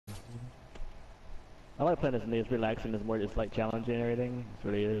I like playing this and it's relaxing, it's more just like challenging and everything. It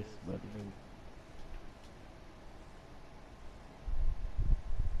really is. But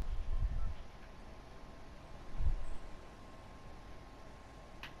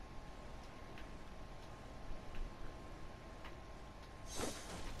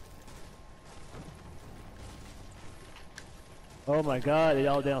oh my god, they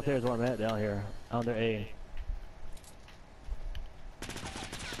all downstairs where I'm at down here. On their A.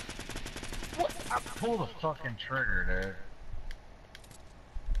 What? I pulled the fucking trigger,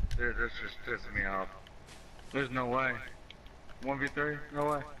 dude. Dude, this just pissing me off. There's no way. 1v3?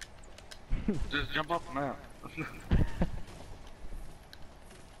 No way. Just jump off the map.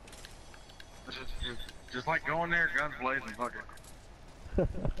 just like go in there, guns blazing, fuck it.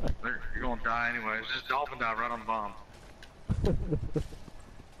 You're gonna die anyway. It's just dolphin dive right on the bomb.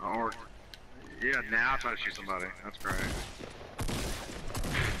 Or, yeah, now try to shoot somebody. That's great.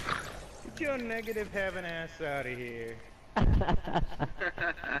 Get your negative having ass out of here. I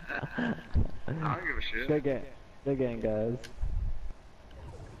don't give a shit. Good game, guys.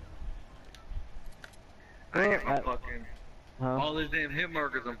 I hit my fucking... Huh? All these damn hit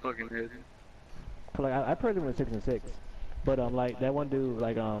markers I'm fucking hitting. Like I played him with 6 and 6, but like that one dude,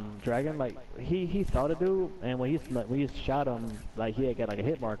 like Dragon, like he saw the dude, and when he shot him, like he had got like a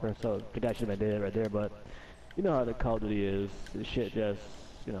hit marker, so the guy should have been dead right there. But you know how the Call of Duty is, this shit just,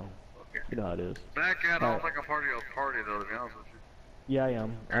 you know how it is. Back at all like a party though, to be honest with you. Yeah, I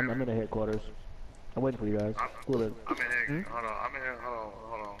am. I'm in the headquarters. I'm waiting for you guys. I'm in here.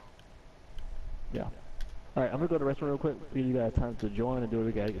 Hold on. Yeah. All right, I'm gonna go to the restaurant real quick. Give you guys time to join and do what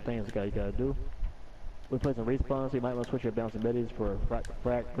you gotta do. We play some respawns, so you might want to switch your bouncing betties for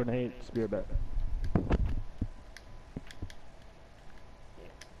frack, grenade, spear back.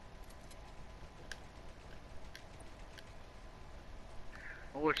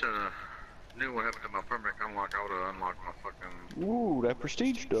 I wish I knew what happened to my permit unlock. I would have unlocked my fucking... Ooh, that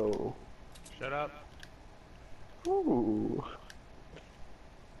prestige though. Shut up. Ooh.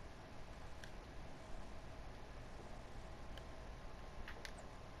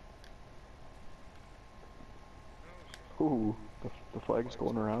 Ooh, the flag's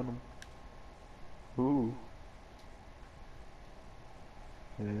going around him. Ooh.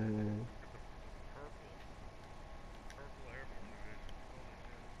 Yeah.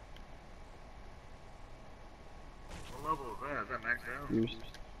 What level is that? Is that maxed out?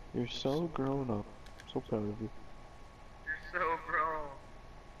 You're so grown up. So proud of you. You're so grown.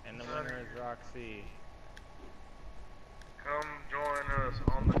 And the winner is Roxy. Come join us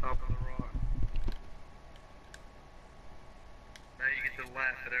on the top of the rock. Now you get to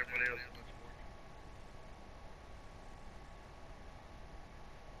laugh at everybody else in this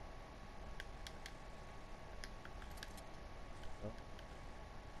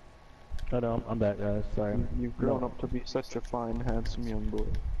Oh no, I'm back, guys. Sorry. You've grown up to be such a fine, handsome young boy.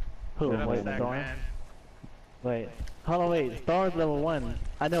 Who? Shut up, Wait, Stack Storm? Man. Wait. Hold on, wait. Storm's level 1.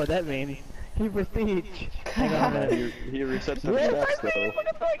 I know what that means. He prestige. Hang on a minute. He resets the Yes, stats I though. did! Oh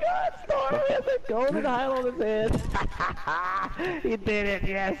my god, Storm has a golden highlight on his head. He did it,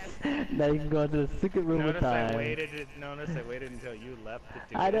 yes. Now you can go into the secret room of Notice I time. waited until you left to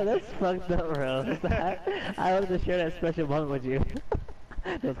do I know, it. that's fucked up, bro. I wanted to share that special moment with you.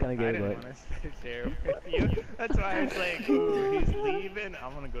 That was kind of I gay, didn't but... want to share with you. That's why I was like, ooh, he's leaving.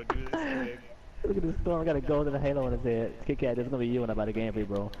 I'm gonna go do this thing. Look at this Storm, got a golden halo on his head. Kit Kat, this is gonna be you when I buy the game for you,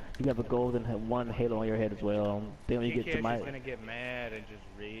 bro. You have a golden one halo on your head as well. Then when you get to my... He's gonna get mad and just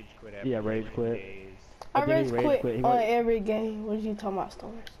rage quit after Yeah, rage quit. days. I And then he rage quit He on went- every game. What are you talking about,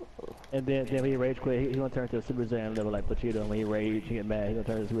 Stars? And then when he rage quit, he gonna turn to a Super Saiyan level like Pochito. And when he rage, he get mad, he gonna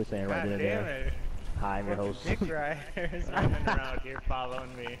turn to Super Saiyan right God then and damn there. it. Hi, I'm your host. Dick riders running around here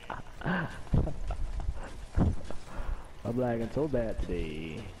following me. I'm lagging so bad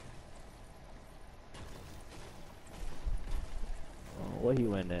today. Oh, what he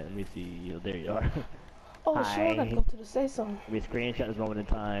went at? Let me see. There you are. Oh, Hi. sure, I gotta go to the say something. Let me screenshot this moment in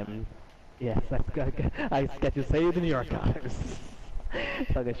time. Yes, I got you saved in the archives.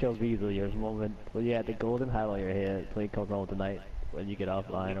 So I can show Visa your moment. Well, you had the golden highlight on your head. Play comes home tonight when you get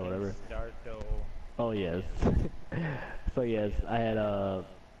offline or whatever. Start though. Oh yes. So yes, I had what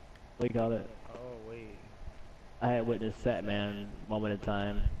do you call it? Oh wait. I had witnessed Satman moment in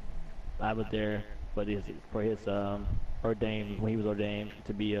time. I was there, but for his ordained when he was ordained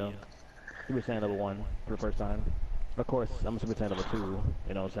to be a Super Saiyan level 1 for the first time. Of course, I'm a Super Saiyan level 2.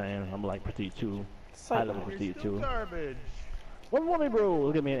 You know what I'm saying? I'm like Prestige 2, high level Prestige 2. Garbage. What want me, bro?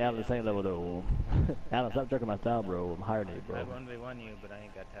 Look at me and Alan the same level though. Alan, stop jerking my style, bro. I'm higher than you, bro. I 1v1 you, but I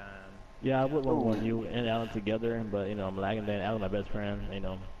ain't got time. Yeah, I would want you and Alan together, but you know I'm lagging. Then Alan, my best friend, you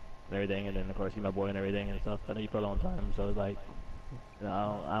know, and everything, and then of course he's my boy and everything and stuff. I know you for a long time, so it's like, you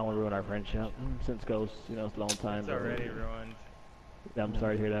know, I don't want to ruin our friendship since Ghost, you know, it's a long time. It's already ruined. Yeah, I'm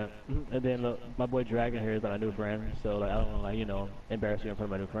sorry to hear that. And then look, my boy Dragon here is like a new friend, so like I don't want to like, you know, embarrass you in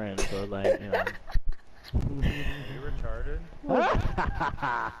front of my new friend, so it's like, you know. Are you retarded?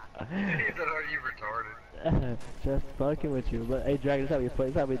 He said, are you retarded? Just fucking with you. But hey, Dragon, it's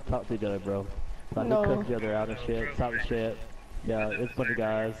how we talk to each other, bro. Like No. we cuss each other out and shit, talk shit. Yeah, it's a bunch of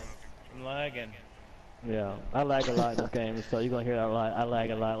guys. I'm lagging. Yeah, I lag a lot in this game, so you're gonna hear that a lot. I lag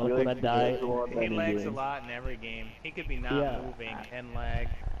a lot. Like when I die, He lags a lot in every game. He could be not Yeah. moving and lag.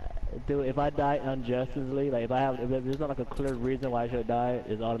 dude, if I die unjustly, like if there's not like a clear reason why I should die,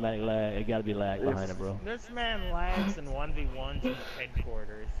 it's automatic lag. It gotta be lag behind it, bro. This man lags in 1v1s in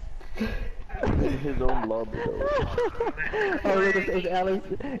headquarters. In his own lobby though. Oh, it's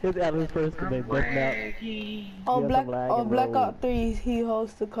Alan's first name, but now. On Yeah, Black some lag on and Black roll. Ops 3, he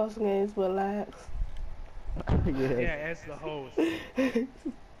hosts the custom games with lags. Yeah, Yeah, as the host. yeah,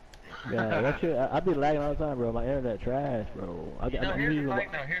 that shit. I be lagging all the time, bro. My internet trash, bro. You know, here's the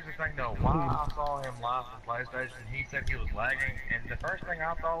thing though, while I saw him live on PlayStation, he said he was lagging, and the first thing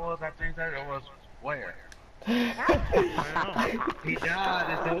I thought was, after he said it, was, where? He died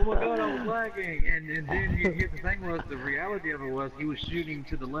and said, oh my god, I was lagging, and then the thing was, the reality of it was, he was shooting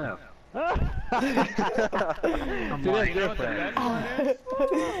to the left. I'm Dude, like, that's You know what the different. best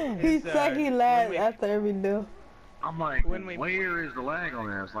part is? He Is, said he when lagged we- after every deal. I'm like, When we- where is the lag on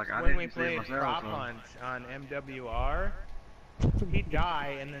this? Like, I When we didn't see it played myself. Prop So. Hunt on MWR, he'd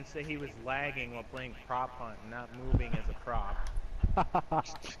die and then say he was lagging while playing Prop Hunt, not moving as a prop. I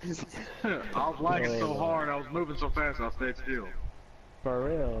was lagging so hard, I was moving so fast, I stayed still. For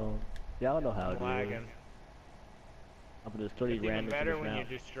real. Y'all know how it is. Lagging. I'm gonna just 30 It's even random better shit when now. you're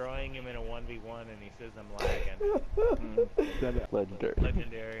destroying him in a 1v1 and he says I'm lagging. Legendary.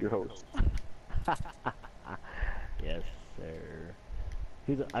 Legendary. Your host. Yes, sir.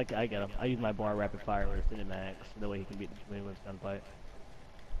 I get him. I use my bar rapid fire with a Cinemax. That way he can beat me with gunfight.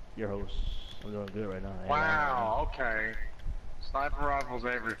 Your host. I'm doing good right now. Wow, okay. Sniper rifles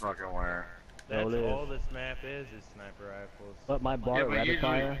every fucking where. That's it is. all this map is sniper rifles. But my bar Yeah, but rapid usually-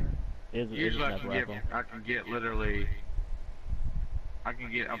 fire is a Usually sniper rifle. I can get literally, I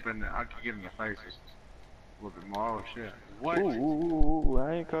can get in the faces a little bit more. Oh shit. What? Ooh,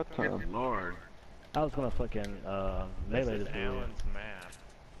 I ain't got Good time. lord. I was gonna fucking This melee is this dude. Alan's map.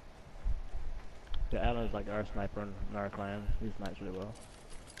 Yeah, Alan's like our sniper in our clan. He snipes really well.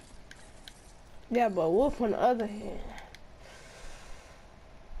 Yeah, but Wolf on the other hand.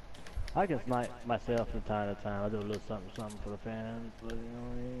 I can snipe myself from time to time. I do a little something for the fans, but you know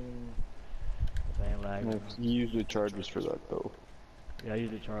what I mean? If I ain't lagging. He usually charges for that though. Yeah, I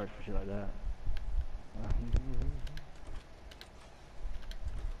usually charge for shit like that.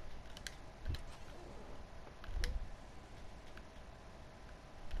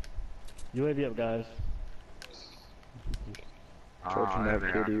 UAV up, guys. Charging there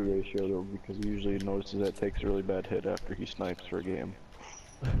that they are. KD ratio though, because he usually notices that takes a really bad hit after he snipes for a game.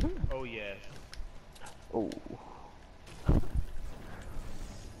 Oh yes. Oh.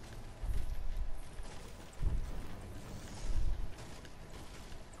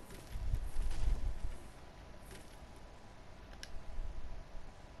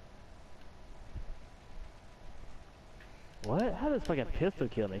 What? How does fucking pistol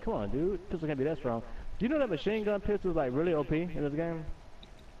kill me? Come on, dude. Pistol can't be that strong. Do you know that machine gun pistol is like really OP in this game?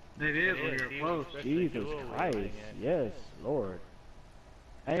 It is when It you're is, close. especially Jesus dual Christ. wielding it. Yes, Lord.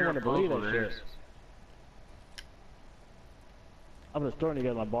 I ain't You're gonna believe close that with shit. this. I'm just throwing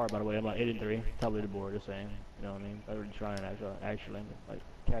together my bar, by the way. I'm like 83, top of the board, just saying. You know what I mean? I'm already trying actually, like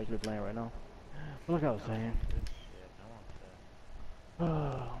casually playing right now. But like I was saying, Good shit. I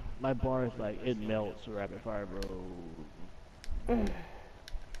want that. my bar is like it melts rapid fire, bro.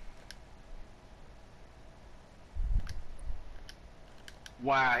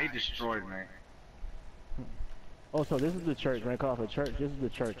 Wow, he destroyed me. Oh, so this is the church. When I call off a church, this is the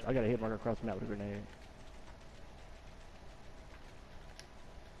church. I got a hit marker across the map with a grenade.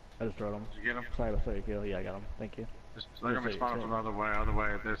 I just throw him. Did you get him? Sorry, your kill. Yeah, I got him. Thank you. They're gonna be spawning from the other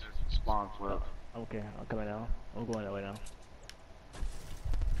way if this spawn flips. Okay, I'm coming now. I'm going that way now.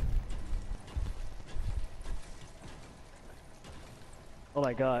 Oh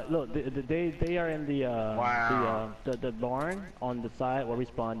my God! Look, they are in the Wow. the barn on the side where we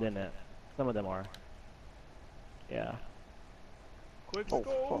spawned in it. Some of them are. Yeah. Quick Oh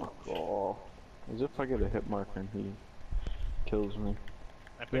scope. fuck. Oh. As if I get a hit marker and he kills me.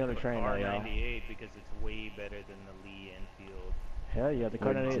 I We on picked a the train now, y'all. R98 because it's way better than the Lee Enfield. Hell yeah, the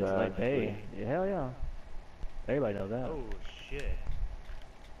coordinate is like, hey, Exactly. yeah, hell yeah. Everybody knows that. Oh shit.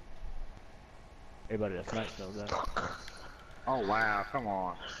 Everybody that snipes knows that. Oh wow, come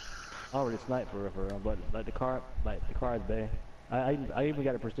on. I already sniped for real, but like the car is bay. I even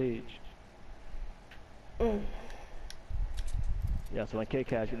got a prestige. Mm. Yeah, so when K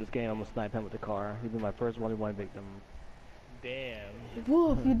Cash get this game, I'm gonna snipe him with the car. He'll be my first 1v1 victim. Damn.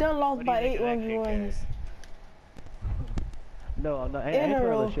 Wolf, you done lost What do you by think 8 of that 1v1s. No, I In ain't a talking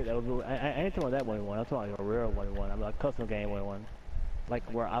row. about shit that was. I ain't talking about that 1v1. I'm talking about a real 1v1. I'm like custom game 1v1. Like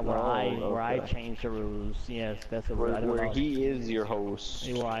where I Okay. change the rules. Yes, that's a real. I never Where lost. he is your host.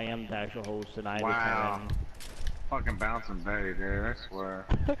 Where I am the actual host and I Wow. Fucking bouncing Betty, dude, I swear.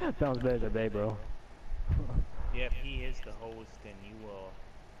 determine. Sounds better than bay, bro. Yep, he is the host, and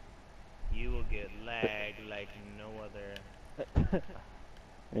you will get lagged like no other.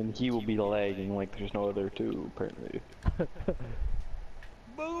 And he will be lagging like there's no other two, apparently.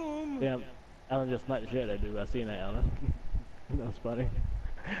 Boom. Damn, Alan just sniped the shit out of that dude. I seen that, Alan. That was funny.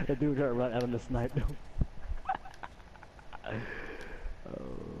 The dude tried to run Alan to snipe him. Oh,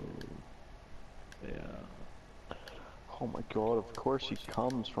 yeah. Oh my god, of course he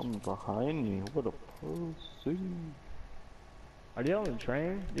comes from behind me. What a pussy. Are they on the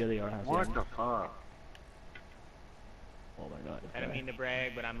train? Yeah, they are. I see What them. the fuck? Oh my god. I don't mean to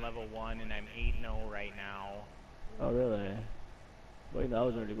brag, but I'm level 1 and I'm 8-0 right now. Oh really? Well, you know, I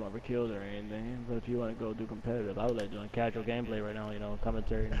wasn't really going for kills or anything, but if you want to go do competitive, I would like doing casual gameplay right now, you know,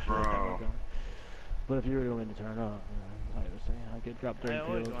 commentary and shit like that. Bro. Like that. But if you really want me to turn up, like I was saying, I could drop 30 I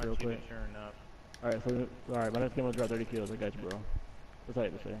always kills want real you quick. to turn up. Alright, so, alright, my next game will drop 30 kills, I got you, bro. That's all I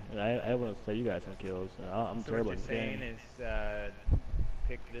have to say. And I want to say you guys some kills. I'm So terrible what at you're this saying game. is,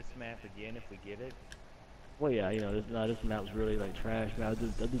 pick this map again if we get it. Well, yeah, you know, this map's really like trash, man.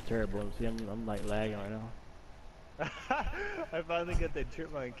 I do terrible. See, I'm like lagging right now. I finally got that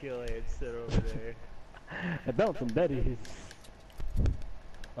chipmunk kill I had set over there. I bounced some Betty's.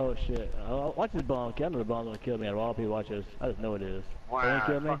 Oh shit. Watch this bomb. I know the bomb's gonna kill me out of all people watch this. I just know it is. Wow,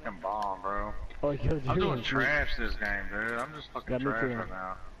 kill me? fucking bomb, bro. Oh, he killed you. I'm doing trash this game, dude. I'm just fucking Yeah, me trash too. right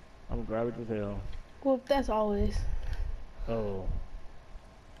now. I'm garbage as hell. Wolf, that's always. Oh.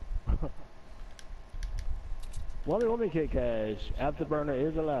 Want me to kick cash? Afterburner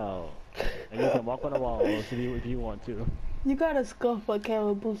is allowed. And you can walk on the walls if you want to. You got a scuff but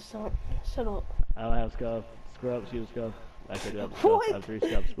camera boost on. Shut up. I don't have scuff. Scrubs, you scuff. I could have scuff. What? I have 3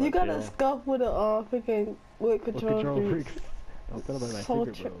 scuffs. You but got a still. scuff with a freaking with control freaks. freaks. Don't tell about my So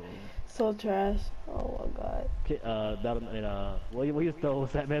secret, bro. So trash. Oh my god. What you stole?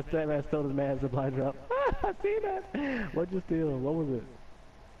 That man stole his man's supply drop. I seen that. What'd you steal? What was it?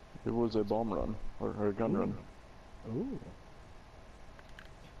 It was a bomb run, or a gun run. Ooh.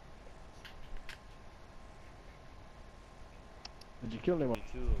 Did you kill anyone?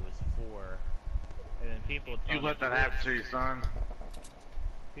 2, it was 4. And then people You found let that happen to you, son.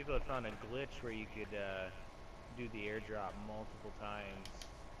 people had found a glitch where you could do the airdrop multiple times.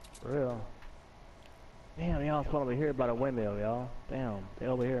 For real. Damn, y'all spawn over here by the windmill, y'all. Damn, they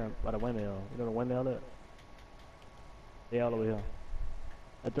over here by the windmill. You know the windmill is? They all over here.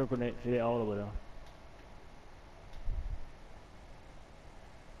 I throw grenades, see they all over there.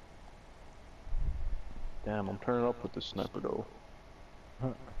 Damn, I'm turning up with the sniper though. Huh.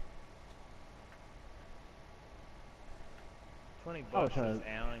 20 I was bucks trying as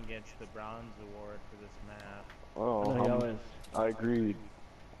Alan gets the bronze award for this map. Oh, No, he always. I agreed.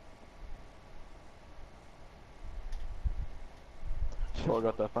 So I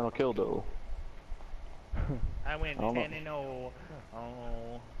got that final kill though. I went I don't know. 10-0.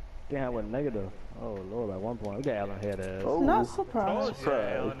 Oh. Damn, I went negative. Oh lord, by 1 point. We got Alan head ass. Oh, Not Told surprised. you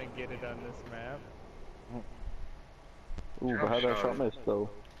Surprise. Alan to get it on this map. Ooh, but how'd that shot miss though?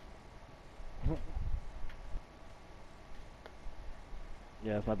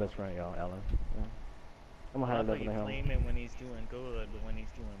 Yeah, that's my best friend, y'all, Alan. Yeah. I'm gonna I hide thought up in you the hell. claim him when he's doing good, but when he's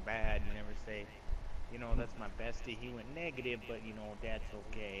doing bad, you never say, you know, that's my bestie. He went negative, but you know, that's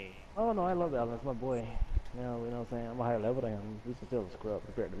okay. Oh no, I love Alan. That's my boy. You know what I'm saying? I'm a higher level than him. He's still a scrub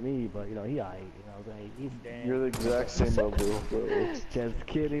compared to me, but you know, he aight. You know what I'm saying? He's Damn. You're the exact same level, bro. just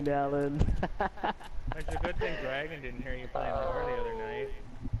kidding, Alan. It's a good thing Dragon didn't hear you playing more the other night.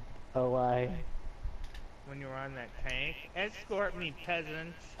 Oh, why? When you were on that tank. Escort me,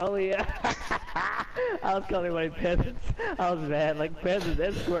 peasant. Oh yeah. I was calling my peasants. I was mad, like peasants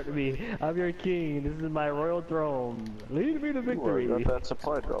escort me. I'm your king. This is my royal throne. Lead me to victory. Ooh, I got that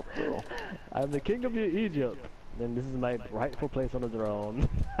supply drop though. I'm the king of Egypt. And this is my rightful place on the throne.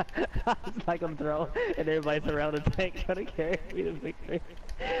 It's like on the throne, and everybody's around the tank trying to carry me to victory.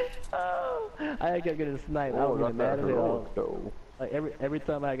 Oh, I kept getting sniped. I Oh, was I getting got mad that as hell. heroic though. Like every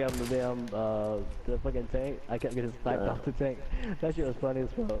time I got in the damn the fucking tank, I kept getting sniped Yeah. off the tank. That shit was funny as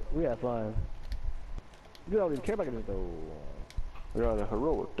fuck. We had fun. You got all these care packages though. We got a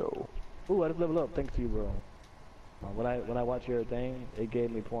heroic though. Ooh, I just leveled up. Thanks to you, bro. When I watch your thing, it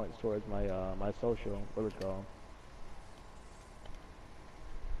gave me points towards my my social. What it's called?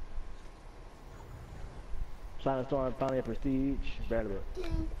 Silent Storm finally a prestige. Barely.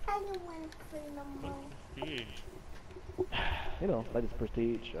 I don't want to play no more. Prestige. You know, like this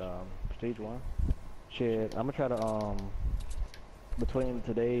prestige, prestige one. Shit, I'm gonna try to between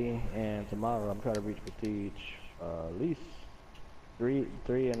today and tomorrow, I'm trying to reach prestige at least three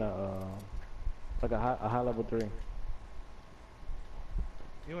and like a high level 3.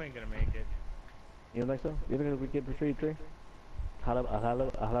 You ain't gonna make it. You don't think so? You think we get prestige 3?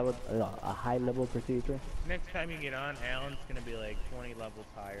 A high level prestige 3? Next time you get on, Alan's gonna be like 20 levels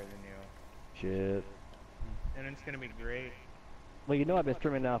higher than you. Shit. And it's gonna be great. Well, you know I've been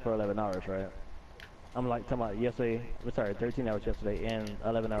streaming now for 11 hours, right? I'm like talking about yesterday, sorry, 13 hours yesterday and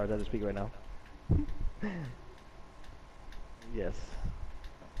 11 hours as I speak right now. Yes.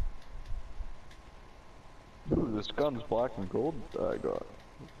 Ooh, this gun's black and gold that I got.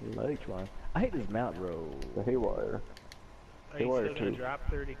 Like one. I hate this mount, bro. The haywire. Are you Haywire still gonna too. drop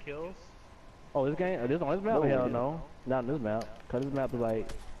 30 kills? Oh, this game? This on this map? No, Hell we no. Not on this map. Cause this map is like,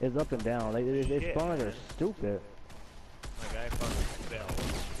 it's up and down. Like, it's Shit, spawns are man. stupid. My guy fucking fell.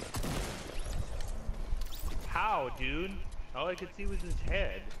 How, dude? All I could see was his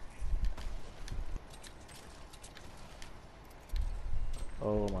head.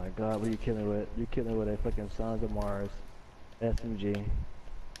 Oh my god, what are you killing with? You killing with a fucking Sons of Mars SMG.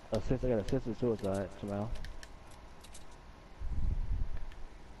 Assist, I got assisted suicide somehow.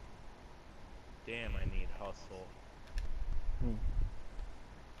 Damn, I need hustle. Hmm.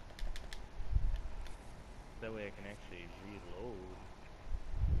 That way I can actually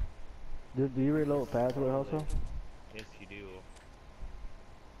reload. Do you reload fast with hustle? Yes, you do.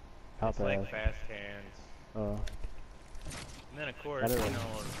 How It's fast? like fast hands. And then of course, I you don't know,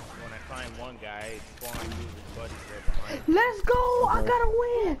 know. when I find one guy, it's spawn two of his buddies right behind. Let's go! I gotta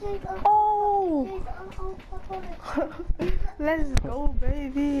win! Oh! Let's go,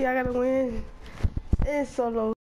 baby! I gotta win. It's solo.